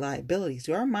saying liabilities,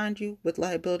 do I remind you what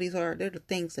liabilities are? They're the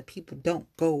things that people don't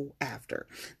go after.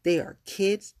 They are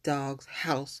kids, dogs,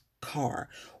 house, car,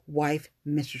 wife,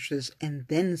 mistresses, and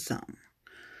then some.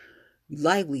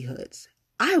 Livelihoods.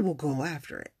 I will go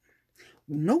after it.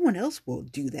 No one else will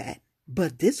do that,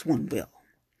 but this one will.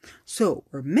 So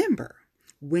remember,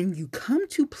 when you come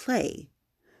to play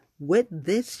with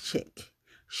this chick,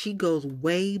 she goes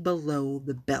way below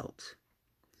the belt.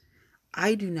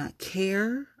 I do not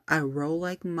care. I roll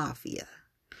like mafia.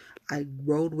 I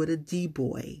rode with a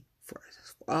D-boy for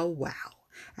a while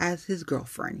as his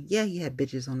girlfriend. Yeah, he had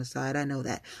bitches on the side. I know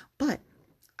that. But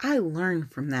I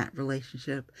learned from that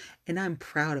relationship, and I'm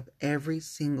proud of every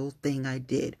single thing I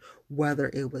did, whether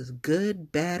it was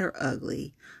good, bad, or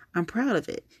ugly. I'm proud of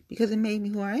it because it made me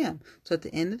who I am. So at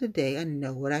the end of the day, I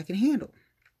know what I can handle.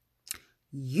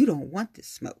 You don't want this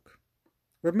smoke.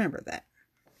 Remember that.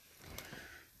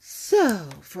 So,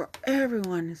 for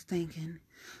everyone that's thinking,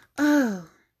 oh,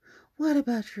 what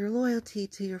about your loyalty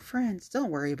to your friends?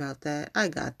 Don't worry about that. I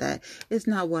got that. It's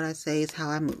not what I say, it's how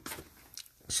I move.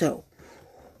 So,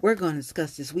 we're going to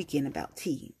discuss this weekend about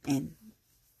T, and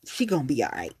she going to be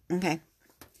all right, okay?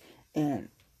 And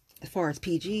as far as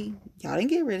PG, y'all didn't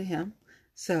get rid of him.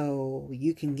 So,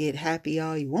 you can get happy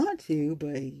all you want to,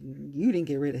 but you didn't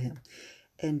get rid of him.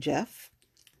 And Jeff,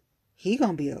 he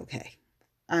going to be okay.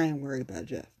 I ain't worried about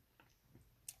Jeff.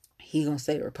 He going to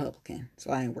stay Republican, so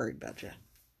I ain't worried about Jeff.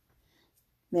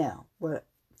 Now, what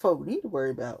folks need to worry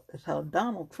about is how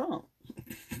Donald Trump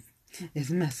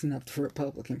is messing up the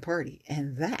Republican Party.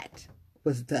 And that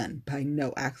was done by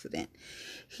no accident.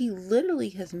 He literally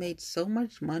has made so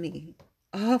much money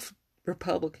off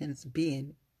Republicans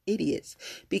being idiots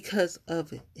because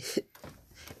of it.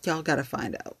 Y'all got to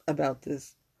find out about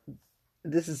this.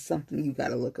 This is something you got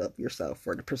to look up yourself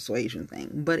for the persuasion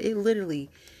thing. But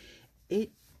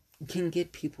it can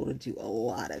get people to do a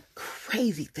lot of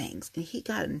crazy things. And he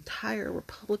got an entire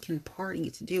Republican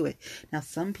Party to do it. Now,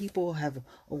 some people have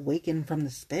awakened from the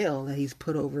spell that he's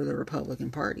put over the Republican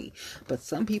Party. But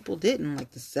some people didn't, like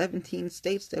the 17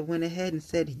 states that went ahead and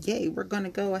said, yay, we're going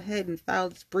to go ahead and file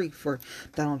this brief for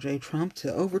Donald J. Trump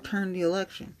to overturn the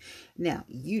election. Now,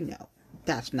 you know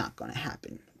that's not going to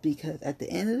happen. Because at the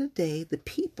end of the day, the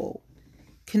people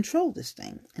control this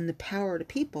thing. And the power of the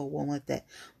people won't let that.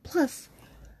 Plus,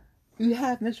 you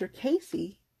have Mr.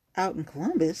 Casey out in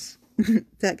Columbus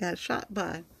that got shot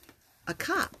by a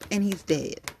cop and he's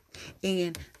dead.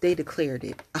 And they declared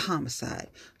it a homicide.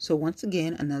 So once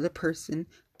again, another person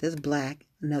that's black,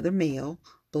 another male,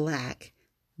 black,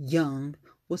 young,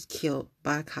 was killed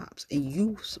by cops. And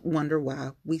you wonder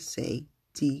why we say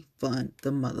defund the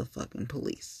motherfucking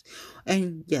police.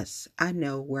 And yes, I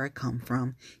know where I come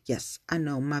from. Yes, I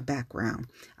know my background.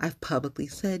 I've publicly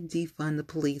said defund the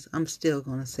police. I'm still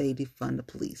going to say defund the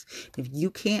police. If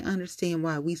you can't understand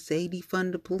why we say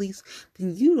defund the police,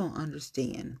 then you don't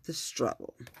understand the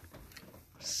struggle.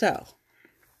 So,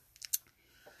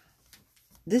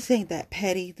 this ain't that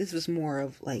petty. This was more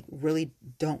of like, really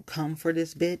don't come for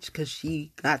this bitch because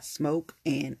she got smoke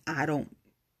and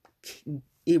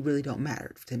it really don't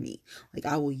matter to me. Like,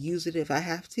 I will use it if I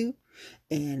have to.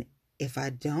 And if I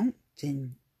don't,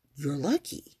 then you're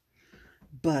lucky.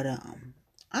 But,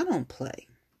 I don't play.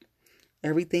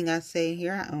 Everything I say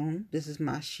here, I own. This is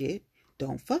my shit.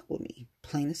 Don't fuck with me.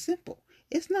 Plain and simple.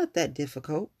 It's not that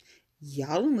difficult.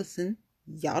 Y'all don't listen.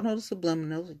 Y'all know the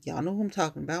subliminals. Y'all know who I'm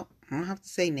talking about. I don't have to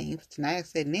say names. Tonight I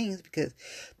said names because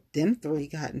them three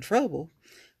got in trouble.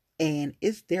 And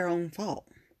it's their own fault.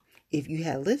 If you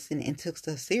had listened and took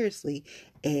stuff seriously,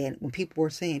 and when people were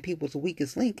saying people was the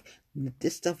weakest link,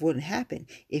 this stuff wouldn't happen.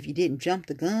 If you didn't jump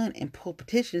the gun and pull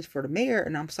petitions for the mayor,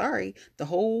 and I'm sorry, the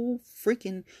whole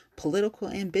freaking political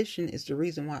ambition is the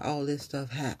reason why all this stuff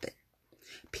happened.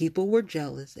 People were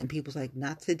jealous, and people's like,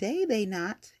 not today, they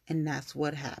not, and that's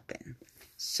what happened.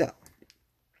 So,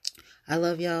 I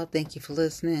love y'all. Thank you for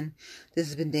listening. This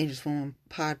has been Dangerous Woman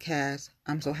Podcast.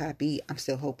 I'm so happy. I'm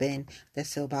still hoping that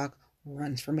Silbach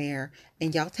runs for mayor.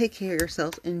 And y'all take care of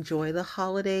yourselves. Enjoy the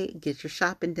holiday. Get your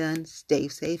shopping done. Stay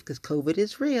safe because COVID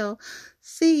is real.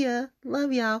 See ya.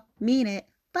 Love y'all. Mean it.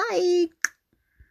 Bye.